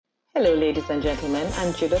Hello, ladies and gentlemen.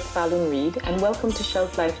 I'm Judith Fallon Reed, and welcome to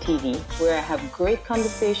Shelf Life TV, where I have great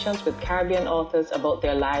conversations with Caribbean authors about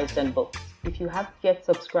their lives and books. If you haven't yet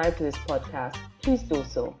subscribed to this podcast, please do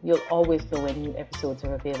so. You'll always know when new episodes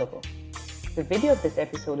are available. The video of this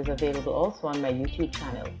episode is available also on my YouTube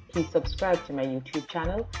channel. Please subscribe to my YouTube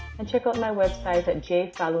channel and check out my website at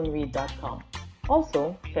jfallonreed.com.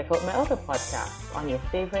 Also, check out my other podcasts on your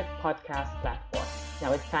favorite podcast platform.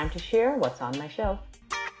 Now it's time to share what's on my shelf.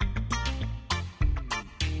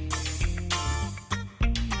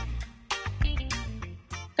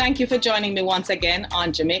 Thank you for joining me once again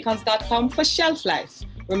on Jamaicans.com for Shelf Life.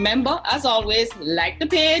 Remember, as always, like the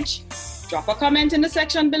page, drop a comment in the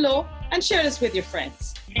section below, and share this with your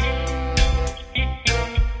friends.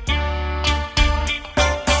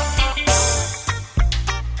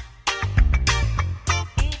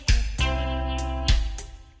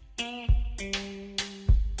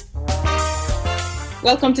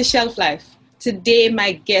 Welcome to Shelf Life. Today,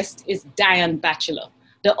 my guest is Diane Batchelor,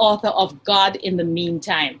 the author of God in the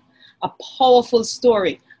Meantime, a powerful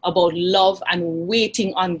story about love and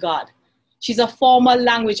waiting on God. She's a former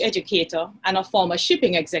language educator and a former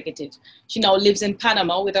shipping executive. She now lives in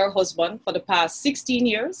Panama with her husband for the past 16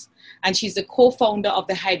 years, and she's the co-founder of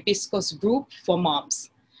the Hibiscus Group for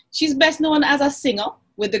Moms. She's best known as a singer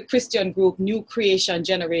with the Christian group New Creation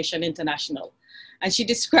Generation International. And she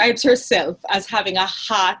describes herself as having a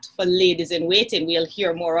heart for ladies in waiting. We'll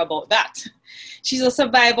hear more about that. She's a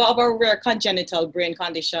survivor of a rare congenital brain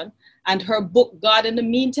condition, and her book, God in the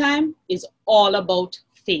Meantime, is all about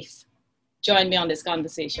faith. Join me on this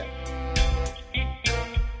conversation.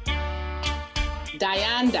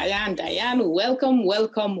 Diane, welcome.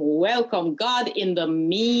 God in the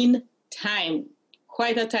Meantime.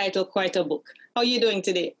 Quite a title, quite a book. How are you doing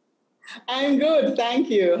today? I'm good, thank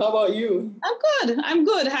you. How about you? I'm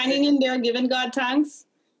good. Hanging in there, giving God thanks.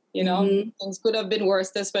 You know, Things could have been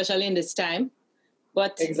worse, especially in this time.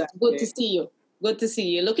 But It's good to see you. Good to see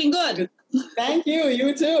you. Looking good. Thank you.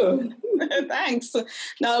 You too. Thanks.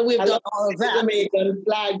 Now we've done all of that. Jamaican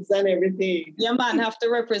flags and everything. Yeah, man, have to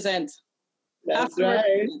represent. That's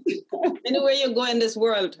right. Anywhere you go in this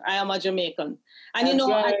world, I am a Jamaican. And That's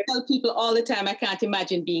right. I tell people all the time, I can't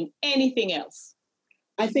imagine being anything else.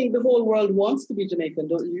 I think the whole world wants to be Jamaican,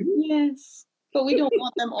 don't you? Yes. But we don't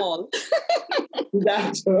want them all.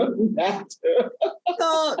 That too.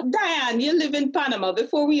 So, Diane, you live in Panama.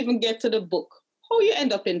 Before we even get to the book, how you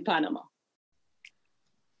end up in Panama?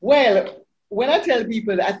 Well, when I tell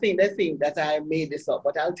people, I think they think that I made this up,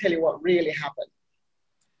 but I'll tell you what really happened.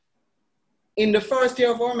 In the first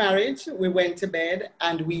year of our marriage, we went to bed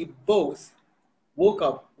and we both woke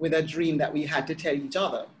up with a dream that we had to tell each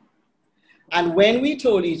other. And when we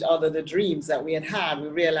told each other the dreams that we had, we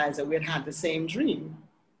realized that we had had the same dream.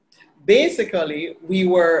 Basically, we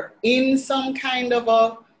were in some kind of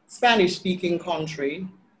a Spanish-speaking country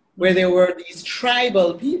where there were these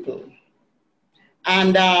tribal people.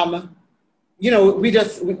 And,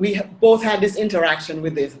 we both had this interaction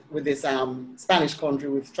with this Spanish country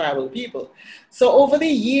with tribal people. So over the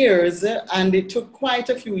years, and it took quite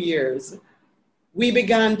a few years, we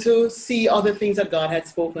began to see other things that God had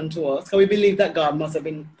spoken to us. So we believed that God must have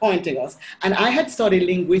been pointing us. And I had studied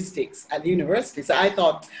linguistics at the university. So I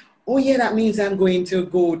thought, oh yeah, that means I'm going to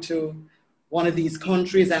go to one of these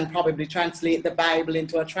countries and probably translate the Bible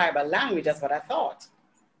into a tribal language. That's what I thought.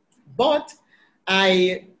 But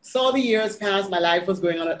I saw the years pass. My life was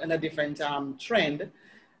going on a different trend.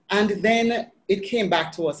 And then it came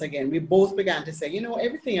back to us again. We both began to say,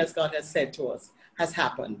 everything else God has said to us has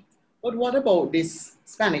happened. But what about this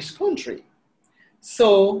Spanish country?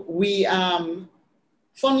 So we,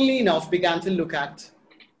 funnily enough, began to look at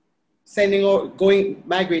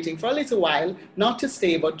migrating for a little while, not to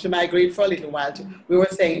stay, but to migrate for a little while. We were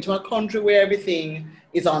saying to a country where everything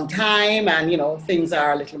is on time and, things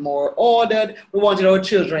are a little more ordered. We wanted our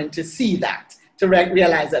children to see that, to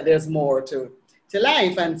realize that there's more to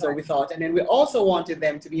life. And so we thought, and then we also wanted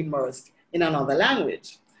them to be immersed in another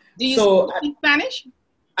language. Do you speak Spanish?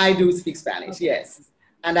 I do speak Spanish, yes.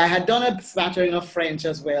 And I had done a smattering of French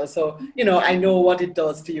as well. So, I know what it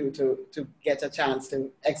does to you to get a chance to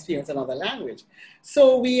experience another language.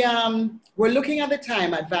 So we were looking at the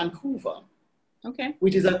time at Vancouver, okay,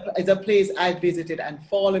 which is a place I visited and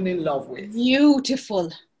fallen in love with.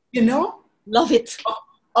 Beautiful. Love it.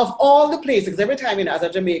 Of all the places, every time, as a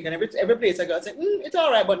Jamaican, every place I go, I say, it's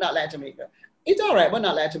all right, but not like Jamaica. It's all right, but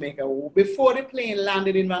not like Jamaica. Before the plane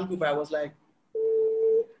landed in Vancouver, I was like,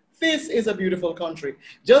 this is a beautiful country.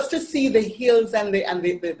 Just to see the hills and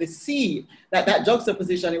the sea, that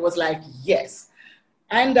juxtaposition, it was like, yes.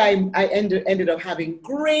 And I ended up having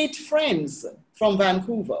great friends from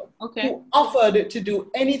Vancouver who offered to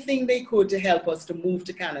do anything they could to help us to move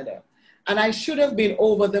to Canada. And I should have been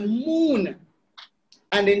over the moon.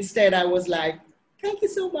 And instead I was like, thank you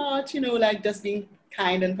so much, like just being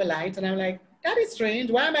kind and polite. And I'm like, that is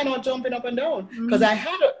strange. Why am I not jumping up and down? Because I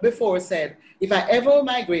had before said, if I ever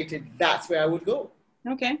migrated, that's where I would go.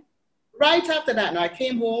 Okay. Right after that, now I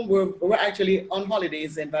came home. We're actually on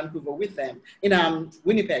holidays in Vancouver with them, in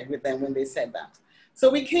Winnipeg with them when they said that.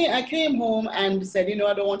 So I came home and said,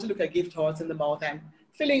 I don't want to look a gift horse in the mouth. I'm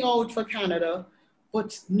filling out for Canada,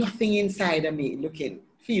 but nothing inside of me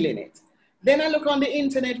feeling it. Then I look on the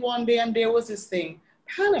internet one day and there was this thing,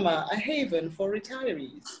 Panama, a haven for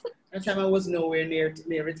retirees. At the time I was nowhere near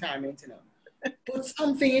retirement, But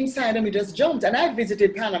something inside of me just jumped. And I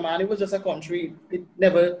visited Panama and it was just a country. It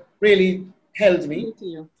never really held me.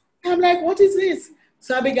 I'm like, what is this?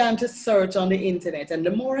 So I began to search on the internet. And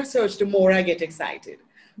the more I search, the more I get excited.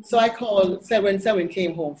 So I called, Selwyn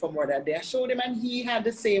came home from work that day. I showed him and he had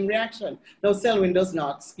the same reaction. Now, Selwyn does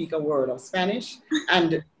not speak a word of Spanish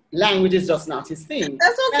and language is just not his thing.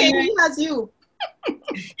 That's okay, he has you.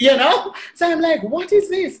 So I'm like, what is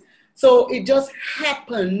this? So it just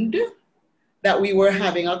happened that we were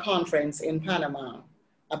having a conference in Panama,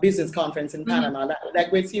 a business conference in Panama.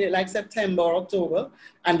 Like we'd seen it like September or October,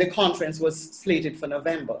 and the conference was slated for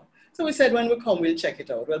November. So we said, when we come, we'll check it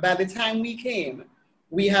out. Well, by the time we came,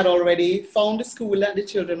 we had already found the school that the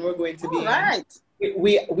children were going to be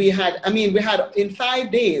in. We had in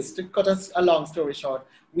 5 days, to cut us a long story short,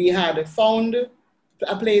 we had found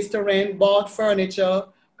a place to rent, bought furniture,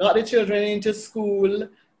 got the children into school,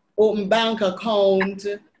 open bank account,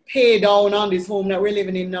 pay down on this home that we're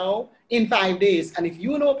living in now in 5 days. And if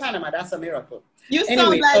you know Panama, that's a miracle. You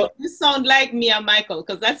sound like me and Michael,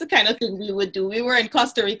 because that's the kind of thing we would do. We were in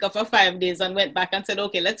Costa Rica for 5 days and went back and said,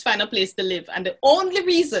 okay, let's find a place to live. And the only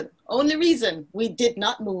reason we did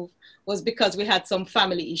not move was because we had some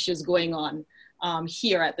family issues going on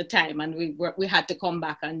here at the time, and we had to come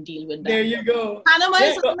back and deal with that. There you go. Panama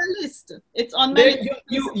is on my list. It's on my list.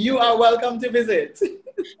 You are welcome to visit.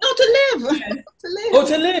 No, to live. To live. Oh,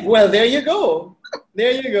 to live. Well, there you go.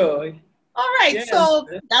 There you go. All right. Yes. So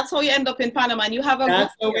that's how you end up in Panama, and you have a group.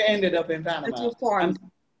 That's how we ended up in Panama. That you formed.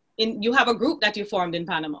 You have a group that you formed in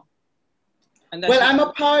Panama. Well, I'm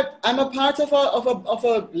a part of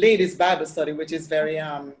a ladies' Bible study, which is very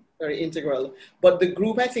integral. But the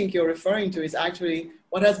group I think you're referring to is actually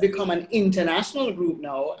what has become an international group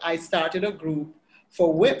now. I started a group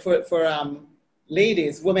for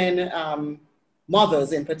ladies, women,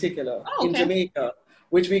 mothers in particular, in Jamaica,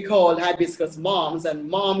 which we called Hibiscus Moms. And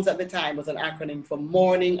moms at the time was an acronym for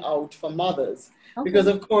Mourning Out for Mothers. Okay. Because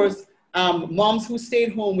of course, moms who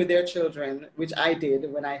stayed home with their children, which I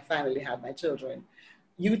did when I finally had my children,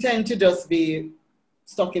 you tend to just be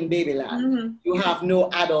stuck in babyland. You have no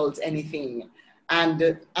adult anything.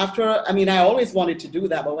 And I always wanted to do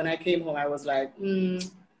that, but when I came home, I was like,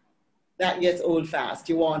 that gets old fast.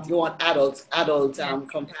 You want adult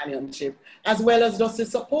companionship, as well as just the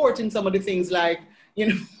support in some of the things like,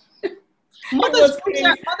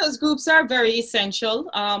 Mothers groups are very essential,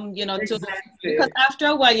 exactly. Because after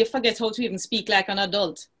a while you forget how to even speak like an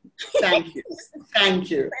adult. Thank you.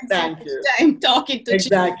 I'm talking to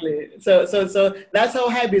exactly. So that's how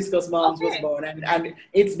Hibiscus Moms was born, and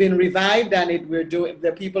it's been revived, and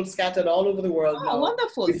the people scattered all over the world now.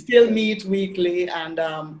 Wonderful. We still meet weekly, and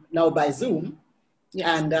now by Zoom,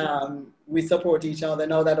 and we support each other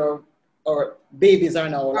now that our babies are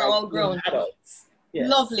now all grown adults. Yes.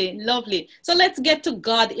 Lovely. So let's get to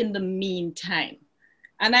God in the meantime.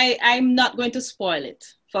 And I'm not going to spoil it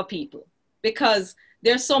for people, because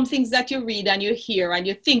there's some things that you read and you hear and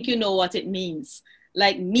you think you know what it means,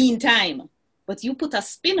 like meantime, but you put a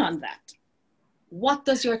spin on that. What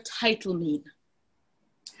does your title mean?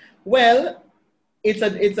 Well, it's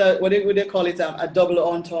a what would they call it, a double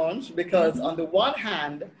entendre, because on the one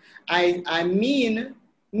hand, I mean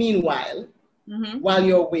meanwhile, while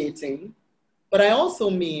you're waiting. But I also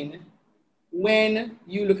mean when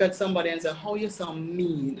you look at somebody and say, how you sound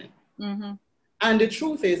mean. And the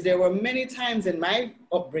truth is, there were many times in my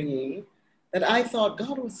upbringing that I thought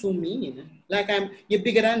God was so mean. Like, you're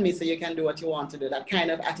bigger than me, so you can do what you want to do. That kind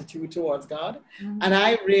of attitude towards God. And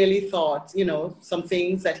I really thought, some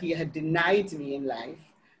things that he had denied me in life,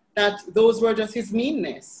 that those were just his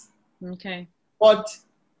meanness. Okay. But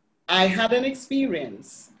I had an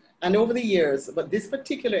experience. And over the years, but this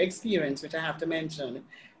particular experience, which I have to mention,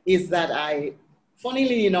 is that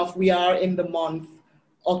funnily enough, we are in the month,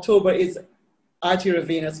 October is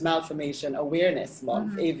Arteriovenous Malformation Awareness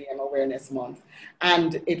Month, AVM Awareness Month.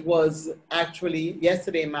 And it was actually,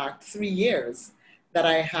 yesterday marked 3 years that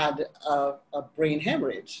I had a brain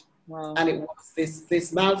hemorrhage. Wow. And it was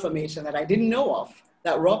this malformation that I didn't know of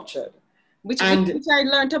that ruptured. Which I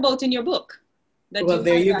learned about in your book. Well,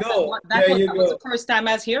 there you go. That was the first time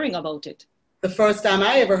I was hearing about it. The first time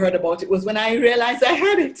I ever heard about it was when I realized I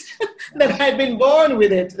had it, that I'd been born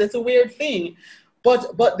with it. That's a weird thing.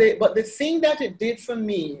 But the thing that it did for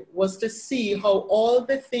me was to see how all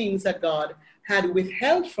the things that God had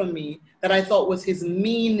withheld from me that I thought was his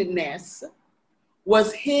meanness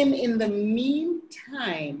was him in the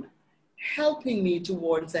meantime helping me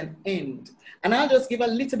towards an end. And I'll just give a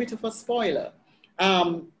little bit of a spoiler.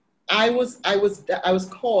 I was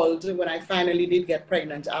called when I finally did get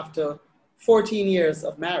pregnant after 14 years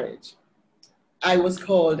of marriage. I was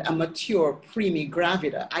called a mature preemie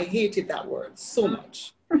gravida. I hated that word so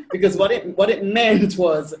much because what it meant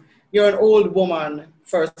was you're an old woman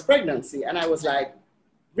first pregnancy. And I was like,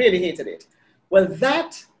 really hated it. Well,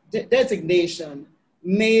 that designation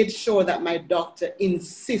made sure that my doctor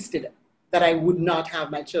insisted that I would not have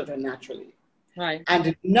my children naturally. Right.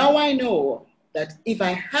 And now I know that if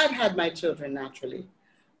I had had my children naturally,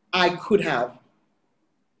 I could have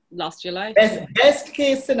lost your life. Best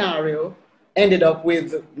case scenario, ended up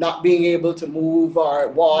with not being able to move or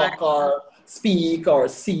walk or speak or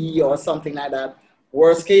see or something like that.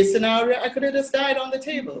 Worst case scenario, I could have just died on the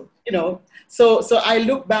table, you know. So I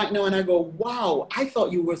look back now and I go, wow, I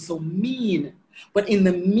thought you were so mean. But in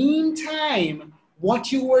the meantime,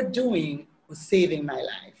 what you were doing was saving my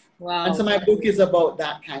life. Wow. And so my book is about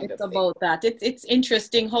that kind of thing. It's about that. It's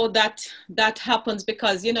interesting how that happens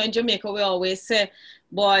because, you know, in Jamaica, we always say,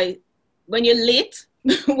 boy, when you're late,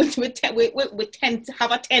 we tend to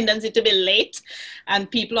have a tendency to be late. And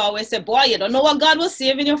people always say, boy, you don't know what God was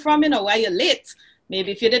saving you from, you know, why you're late.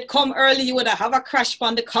 Maybe if you did come early, you would have a crash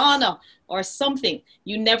on the corner or something.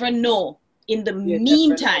 You never know. In the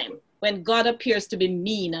meantime, when God appears to be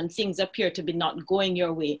mean and things appear to be not going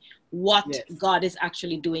your way, what God is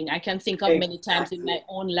actually doing. I can think of many times in my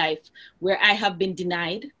own life where I have been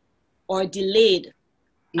denied or delayed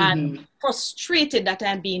and frustrated that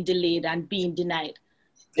I'm being delayed and being denied.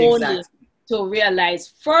 Only to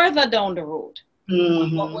realize further down the road,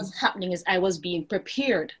 what was happening is I was being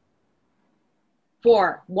prepared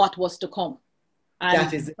for what was to come.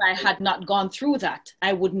 And if I had not gone through that,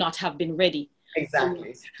 I would not have been ready.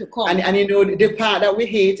 Exactly. To come. And you know, the part that we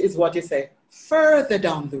hate is what you say, further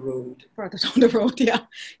down the road. Further down the road, yeah.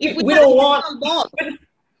 If we don't want...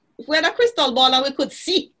 If we had a crystal ball and we could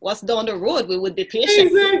see what's down the road, we would be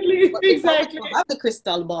patient. Exactly, but exactly. If we don't have the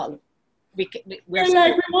crystal ball, we're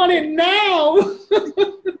like, we want it now.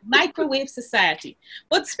 Microwave society.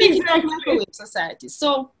 But speaking of microwave society,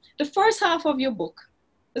 so the first half of your book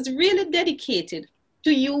is really dedicated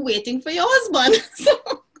to you waiting for your husband.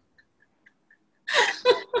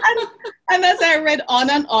 And as I read on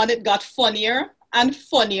and on, it got funnier and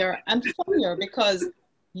funnier and funnier because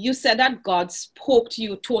you said that God spoke to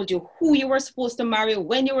you, told you who you were supposed to marry,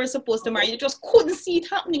 when you were supposed to marry. You just couldn't see it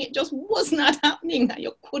happening. It just was not happening.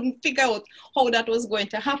 You couldn't figure out how that was going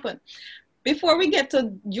to happen. Before we get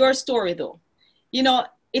to your story, though, you know,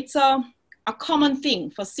 it's a common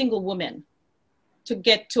thing for single women to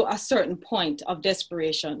get to a certain point of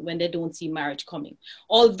desperation when they don't see marriage coming.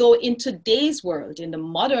 Although in today's world, in the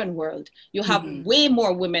modern world, you have way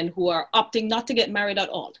more women who are opting not to get married at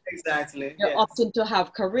all. Exactly. They're opting to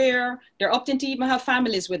have career. They're opting to even have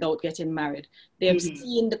families without getting married. They've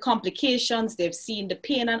seen the complications. They've seen the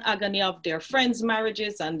pain and agony of their friends'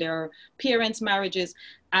 marriages and their parents' marriages.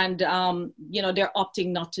 And, you know, they're opting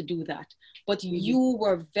not to do that. But you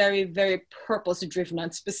were very, very purpose-driven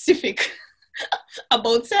and specific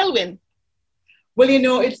about Selwyn. Well, you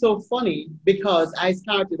know, it's so funny because I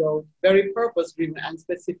started out very purpose-driven and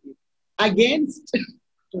specific against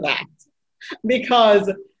that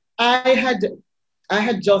because I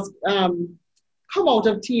had just come out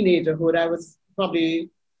of teenagerhood. I was probably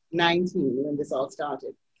 19 when this all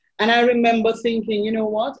started. And I remember thinking, you know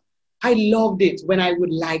what? I loved it when I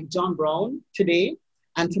would like John Brown today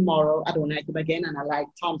and tomorrow I don't like him again and I like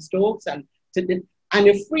Tom Stokes and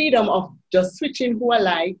the freedom of just switching who I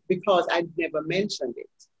like because I'd never mentioned it.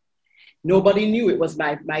 Nobody knew it was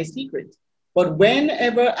my secret. But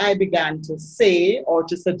whenever I began to say or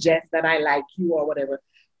to suggest that I like you or whatever,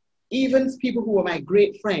 even people who were my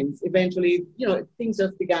great friends, eventually, you know, things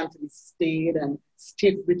just began to be staid and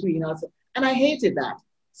stiff between us. And I hated that.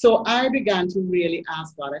 So I began to really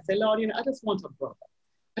ask God. I said, Lord, you know, I just want a brother.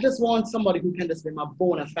 I just want somebody who can just be my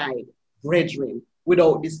bona fide brethren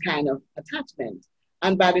without this kind of attachment.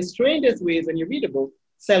 And by the strangest ways, when you read the book,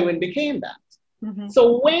 Selwyn became that. Mm-hmm.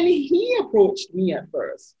 So when he approached me at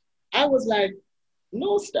first, I was like,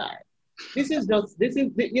 no style. This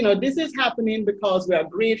is happening because we are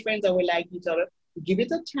great friends and we like each other. Give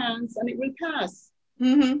it a chance and it will pass.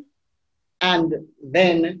 Mm-hmm. And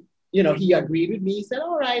then, he agreed with me. He said,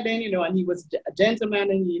 all right, then, and he was a gentleman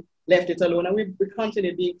and he left it alone and we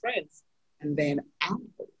continued being friends. And then I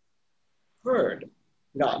heard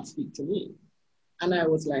God speak to me. And I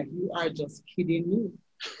was like, you are just kidding me.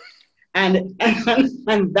 And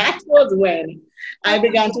that was when I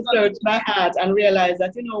began to search my heart and realize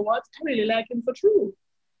that, you know what, I really like him for true.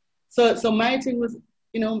 So my thing was,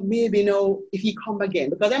 maybe if he come again,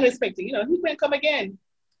 because I'm expecting, he might come again.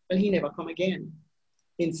 But he never come again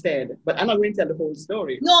instead. But I'm not going to tell the whole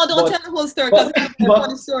story. No, don't tell the whole story because it's a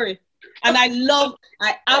funny story. And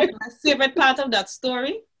my favorite part of that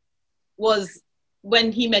story was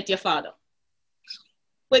when he met your father.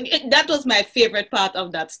 That was my favorite part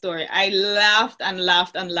of that story. I laughed and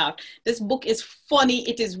laughed and laughed. This book is funny,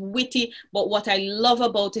 it is witty, but what I love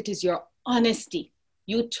about it is your honesty.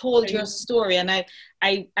 You told your story, and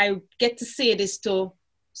I get to say this to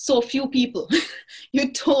so few people.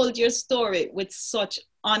 You told your story with such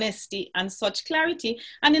honesty and such clarity,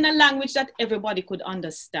 and in a language that everybody could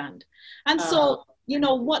understand. And so,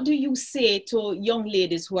 what do you say to young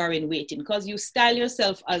ladies who are in waiting? Because you style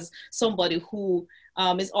yourself as somebody who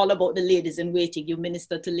is all about the ladies in waiting. You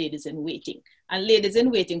minister to ladies in waiting. And ladies in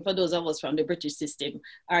waiting, for those of us from the British system,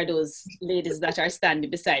 are those ladies that are standing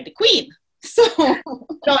beside the Queen. So,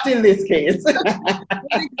 not in this case. What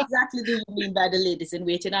exactly do you mean by the ladies in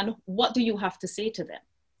waiting, and what do you have to say to them?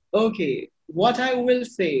 Okay, what I will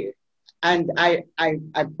say, and I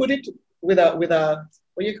put it with a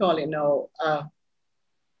what do you call it now?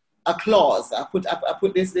 A clause. I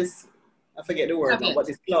put this. I forget the word now, but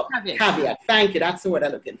it's caveat. Thank you. That's the word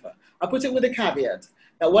I'm looking for. I put it with a caveat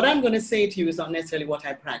that what I'm going to say to you is not necessarily what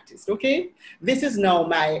I practiced. Okay, this is now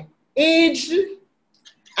my age.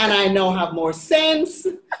 And I now have more sense,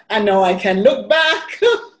 and now I can look back,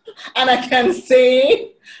 and I can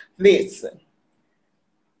say this.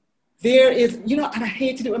 There is, and I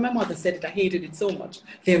hated it when my mother said it, I hated it so much.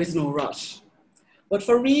 There is no rush. But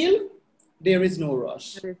for real, there is no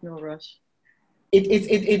rush. There is no rush.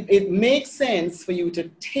 It makes sense for you to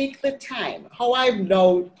take the time. How I've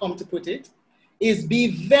now come to put it is be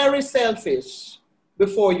very selfish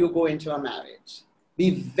before you go into a marriage.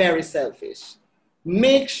 Be very selfish.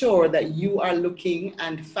 Make sure that you are looking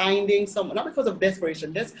and finding someone, not because of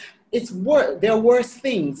desperation. There are worse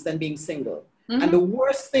things than being single. Mm-hmm. And the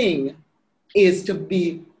worst thing is to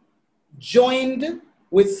be joined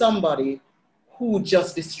with somebody who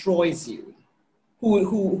just destroys you,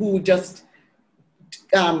 who just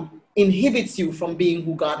inhibits you from being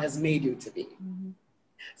who God has made you to be. Mm-hmm.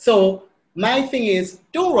 So my thing is,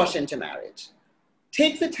 don't rush into marriage.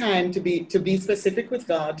 Take the time to be specific with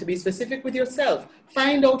God, to be specific with yourself.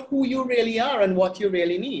 Find out who you really are and what you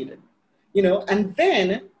really need, and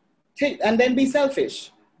then be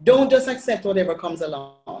selfish. Don't just accept whatever comes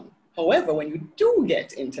along. However, when you do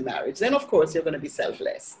get into marriage, then of course you're going to be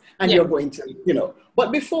selfless and you're going to,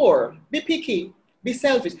 but before, be picky, be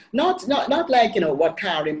selfish. Not like, what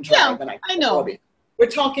Karim drive. Yeah, I know. We're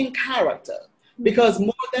talking character, because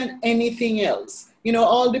more than anything else,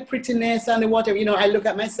 all the prettiness and the whatever, I look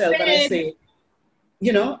at myself and I say,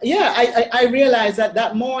 I realized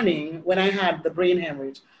that morning when I had the brain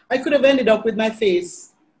hemorrhage, I could have ended up with my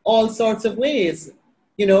face all sorts of ways,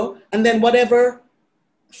 and then whatever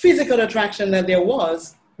physical attraction that there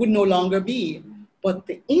was would no longer be. But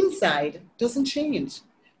the inside doesn't change.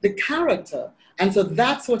 The character. And so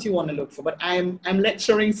that's what you want to look for. But I'm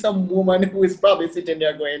lecturing some woman who is probably sitting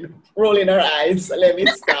there going, rolling her eyes. Let me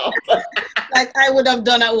stop. Like I would have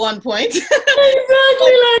done at one point.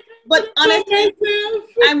 Exactly. But honestly,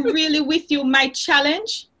 I'm really with you. My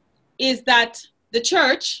challenge is that the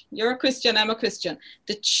church, you're a Christian, I'm a Christian.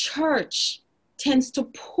 The church tends to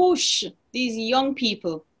push these young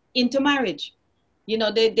people into marriage.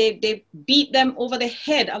 They beat them over the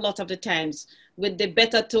head a lot of the times with the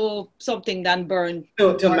better to something than burn.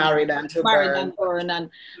 To marry than to burn and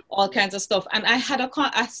all kinds of stuff. And I had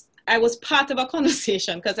I was part of a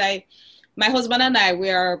conversation because my husband and I, we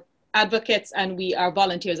are advocates and we are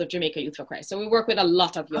volunteers of Jamaica Youth for Christ. So we work with a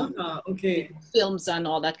lot of young people, films and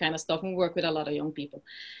all that kind of stuff. And we work with a lot of young people.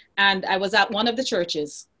 And I was at one of the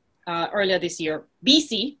churches earlier this year,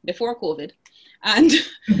 BC, before COVID. And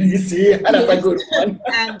BC, that's a good one.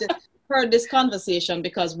 And heard this conversation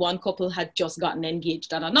because one couple had just gotten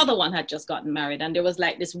engaged and another one had just gotten married. And there was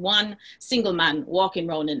like this one single man walking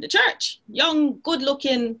around in the church, young, good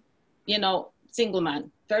looking, single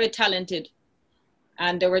man, very talented.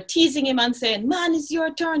 And they were teasing him and saying, man, it's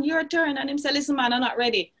your turn. And him said, listen, man, I'm not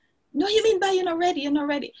ready. No, you mean by you're not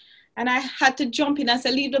ready. And I had to jump in and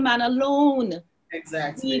say, leave the man alone.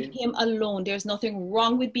 Exactly. Leave him alone. There's nothing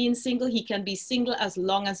wrong with being single. He can be single as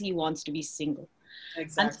long as he wants to be single.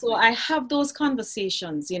 Exactly. And so I have those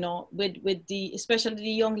conversations, with especially the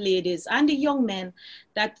young ladies and the young men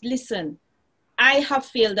that, listen, I have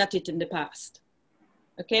failed at it in the past.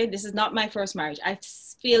 Okay, this is not my first marriage. I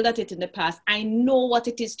failed at it in the past. I know what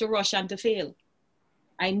it is to rush and to fail.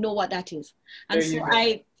 I know what that is. And so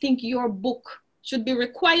I think your book should be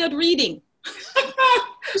required reading.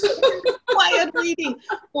 Required reading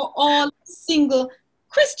for all single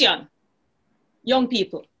Christian young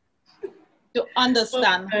people to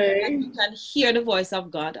understand that you can hear the voice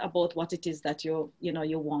of God about what it is that you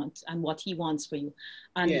want and what he wants for you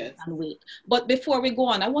and wait. But before we go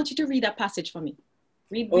on, I want you to read a passage for me.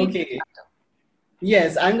 Okay.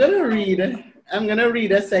 Yes, I'm going to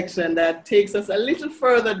read a section that takes us a little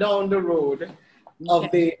further down the road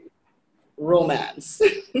of the romance.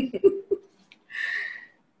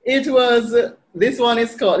 It's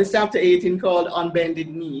chapter 18 called On Bended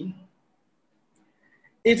Knee.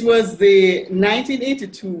 It was the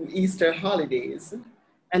 1982 Easter holidays,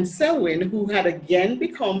 and Selwyn, who had again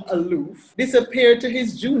become aloof, disappeared to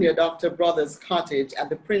his junior doctor brother's cottage at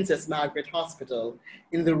the Princess Margaret Hospital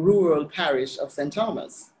in the rural parish of St.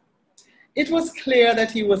 Thomas. It was clear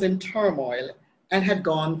that he was in turmoil and had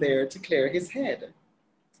gone there to clear his head.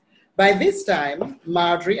 By this time,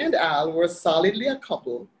 Marjorie and Al were solidly a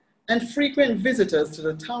couple and frequent visitors to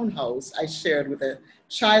the townhouse I shared with a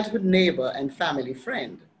childhood neighbor and family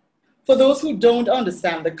friend. For those who don't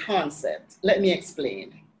understand the concept, let me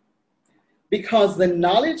explain. Because the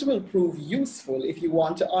knowledge will prove useful if you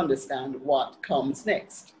want to understand what comes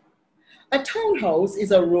next. A townhouse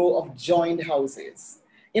is a row of joined houses.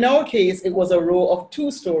 In our case, it was a row of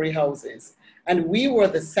 2-story houses, and we were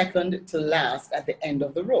the second to last at the end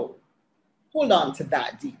of the row. Hold on to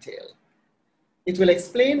that detail. It will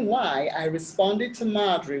explain why I responded to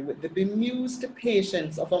Marjorie with the bemused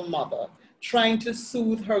patience of a mother trying to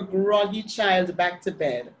soothe her groggy child back to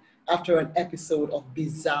bed after an episode of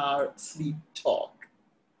bizarre sleep talk.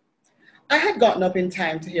 I had gotten up in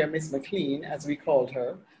time to hear Miss McLean, as we called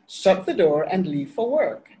her, shut the door and leave for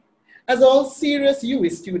work. As all serious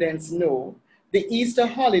UWI students know, the Easter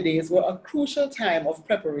holidays were a crucial time of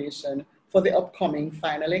preparation for the upcoming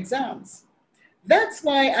final exams. That's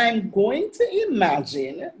why I'm going to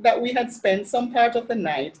imagine that we had spent some part of the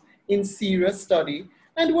night in serious study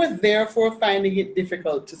and were therefore finding it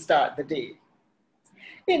difficult to start the day.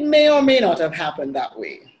 It may or may not have happened that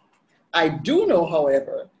way. I do know,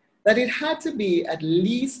 however, that it had to be at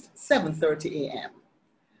least 7:30 a.m.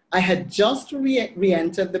 I had just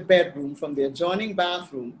re-entered the bedroom from the adjoining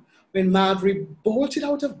bathroom when Marjorie bolted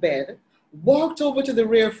out of bed, walked over to the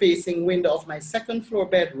rear-facing window of my second-floor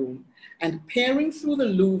bedroom, and peering through the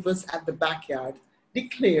louvers at the backyard,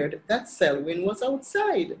 declared that Selwyn was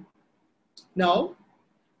outside. Now,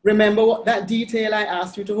 remember that detail I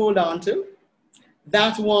asked you to hold on to?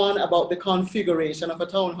 That one about the configuration of a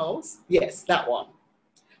townhouse? Yes, that one.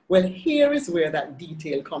 Well, here is where that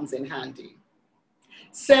detail comes in handy.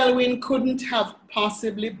 Selwyn couldn't have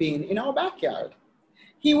possibly been in our backyard.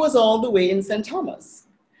 He was all the way in St. Thomas.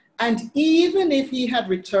 And even if he had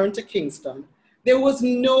returned to Kingston, there was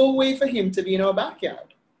no way for him to be in our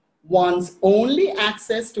backyard. One's only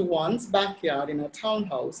access to one's backyard in a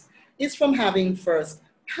townhouse is from having first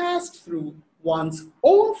passed through one's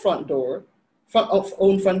own front door.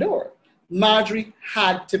 Marjorie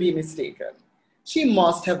had to be mistaken. She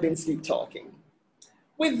must have been sleep talking.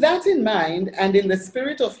 With that in mind, and in the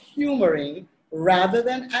spirit of humoring rather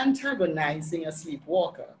than antagonizing a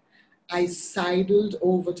sleepwalker, I sidled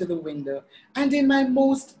over to the window, and in my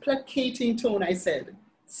most placating tone, I said,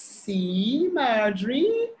 "See,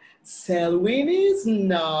 Marjorie, Selwyn is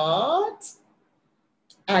not."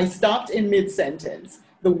 I stopped in mid-sentence,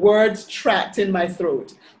 the words trapped in my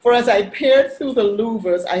throat, for as I peered through the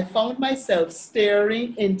louvers, I found myself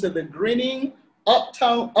staring into the grinning,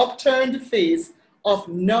 upturned face of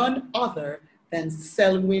none other than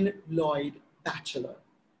Selwyn Lloyd Batchelor.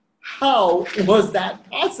 How was that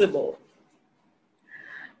possible?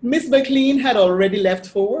 Miss McLean had already left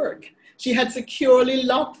for work. She had securely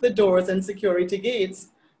locked the doors and security gates.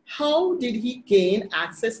 How did he gain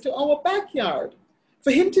access to our backyard?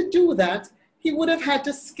 For him to do that, he would have had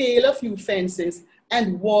to scale a few fences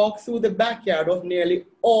and walk through the backyard of nearly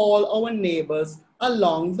all our neighbors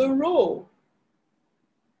along the row.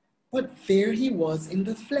 But there he was in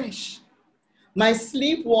the flesh. My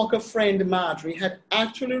sleepwalker friend Marjorie had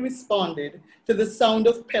actually responded to the sound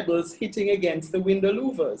of pebbles hitting against the window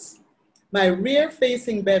louvers. My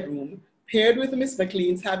rear-facing bedroom, paired with Miss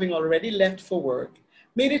McLean's having already left for work,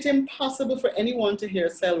 made it impossible for anyone to hear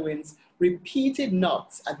Selwyn's repeated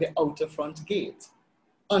knocks at the outer front gate.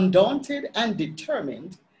 Undaunted and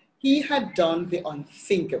determined, he had done the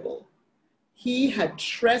unthinkable. He had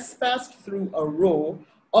trespassed through a row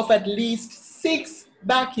of at least 6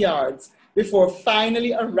 backyards before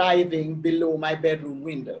finally arriving below my bedroom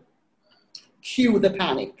window. Cue the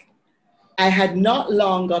panic. I had not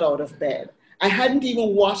long got out of bed. I hadn't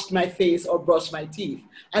even washed my face or brushed my teeth.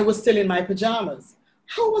 I was still in my pajamas.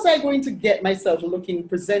 How was I going to get myself looking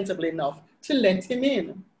presentable enough to let him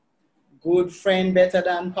in? Good friend better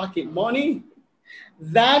than pocket money.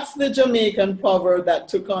 That's the Jamaican proverb that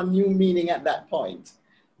took on new meaning at that point.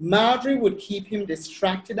 Marjorie would keep him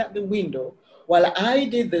distracted at the window while I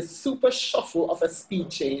did the super shuffle of a speed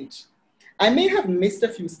change. I may have missed a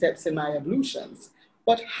few steps in my ablutions,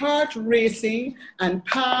 but heart racing and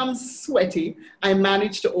palms sweaty, I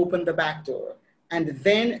managed to open the back door and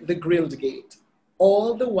then the grilled gate,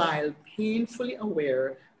 all the while painfully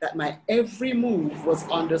aware that my every move was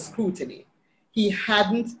under scrutiny. He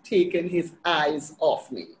hadn't taken his eyes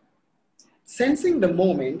off me. Sensing the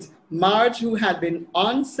moment, Marge, who had been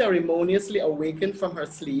unceremoniously awakened from her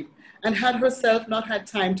sleep and had herself not had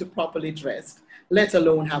time to properly dress, let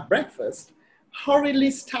alone have breakfast, hurriedly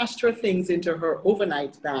stashed her things into her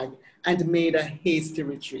overnight bag and made a hasty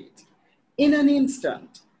retreat. In an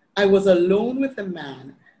instant, I was alone with the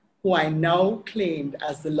man who I now claimed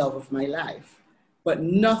as the love of my life. But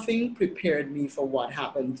nothing prepared me for what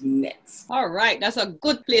happened next. All right, that's a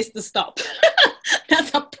good place to stop.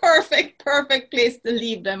 That's a perfect place to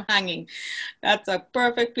leave them hanging. That's a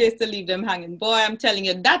perfect place to leave them hanging. Boy, I'm telling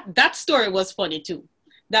you, that story was funny too.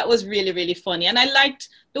 That was really, really funny. And I liked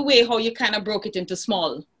the way how you kind of broke it into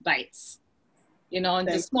small bites,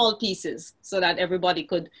 into small pieces so that everybody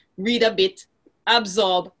could read a bit,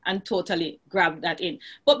 absorb, and totally grab that in.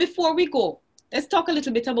 But before we go, let's talk a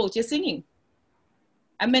little bit about your singing.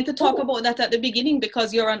 I meant to talk about that at the beginning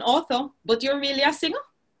because you're an author, but you're really a singer?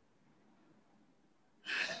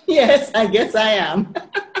 Yes, I guess I am.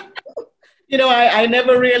 I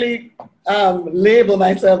never really label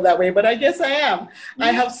myself that way, but I guess I am. Mm-hmm.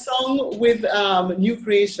 I have sung with New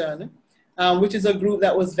Creation, which is a group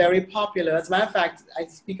that was very popular. As a matter of fact, I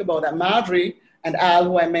speak about that. Marjorie and Al,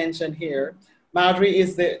 who I mentioned here. Marjorie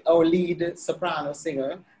is our lead soprano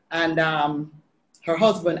singer, and her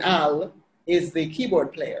husband, Al, is the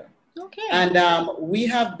keyboard player. Okay. And we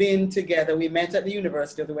have been together. We met at the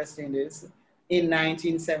University of the West Indies in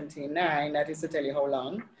 1979. That is to tell you how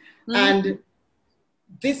long. Mm-hmm. And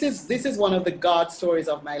this is one of the God stories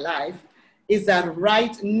of my life, is that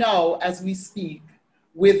right now, as we speak,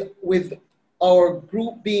 with our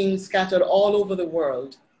group being scattered all over the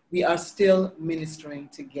world, we are still ministering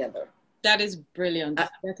together. That is brilliant.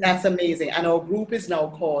 That's amazing. And our group is now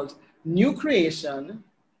called New Creation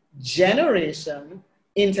Generation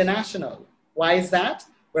International. Why is that?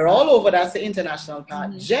 We're all over, that's the international part.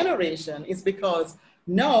 Mm-hmm. Generation is because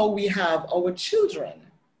now we have our children,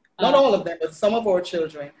 not all of them, but some of our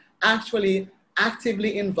children actually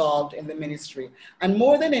actively involved in the ministry. And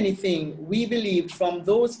more than anything, we believed from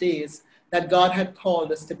those days that God had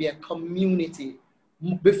called us to be a community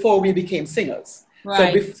before we became singers.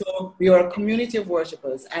 Right. So we are a community of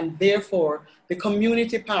worshipers, and therefore the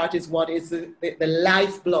community part is what is the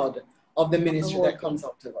lifeblood of the ministry that comes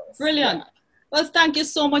out to us. Brilliant. Yeah. Well, thank you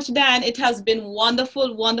so much, Dan. It has been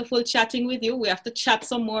wonderful, wonderful chatting with you. We have to chat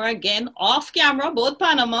some more again off camera, about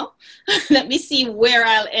Panama. Let me see where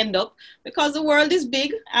I'll end up, because the world is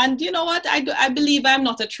big. And you know what? I believe I'm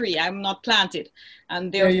not a tree. I'm not planted. And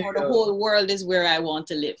therefore the whole world is where I want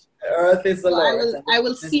to live. The earth is the Lord. I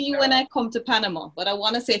will see you when I come to Panama. But I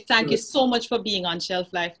want to say thank you so much for being on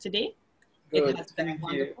Shelf Life today. Good. It has been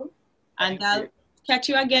wonderful. And I'll catch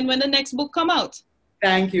you again when the next book come out.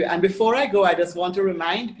 Thank you. And before I go, I just want to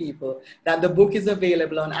remind people that the book is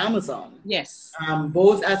available on Amazon. Yes.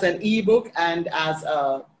 Both as an ebook and as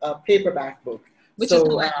a paperback book. Which is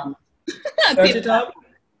how I search it up.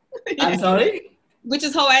 I'm sorry? Which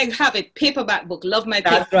is how I have it. Paperback book. Love my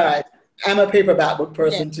paperback. That's right. I'm a paperback book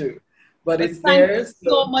person too. But it's there. Thank you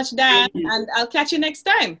so much, Dan. And I'll catch you next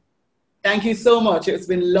time. Thank you so much. It's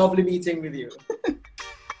been lovely meeting with you.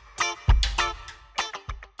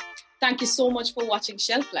 Thank you so much for watching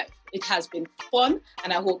Shelf Life. It has been fun,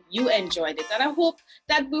 and I hope you enjoyed it. And I hope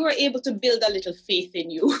that we were able to build a little faith in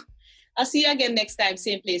you. I'll see you again next time,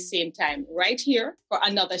 same place, same time, right here for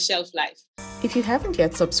another Shelf Life. If you haven't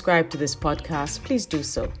yet subscribed to this podcast, please do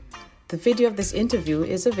so. The video of this interview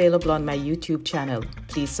is available on my YouTube channel.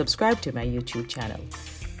 Please subscribe to my YouTube channel.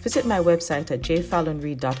 Visit my website at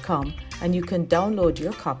jfallonreid.com and you can download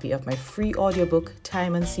your copy of my free audiobook,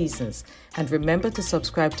 Time and Seasons. And remember to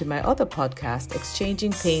subscribe to my other podcast,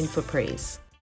 Exchanging Pain for Praise.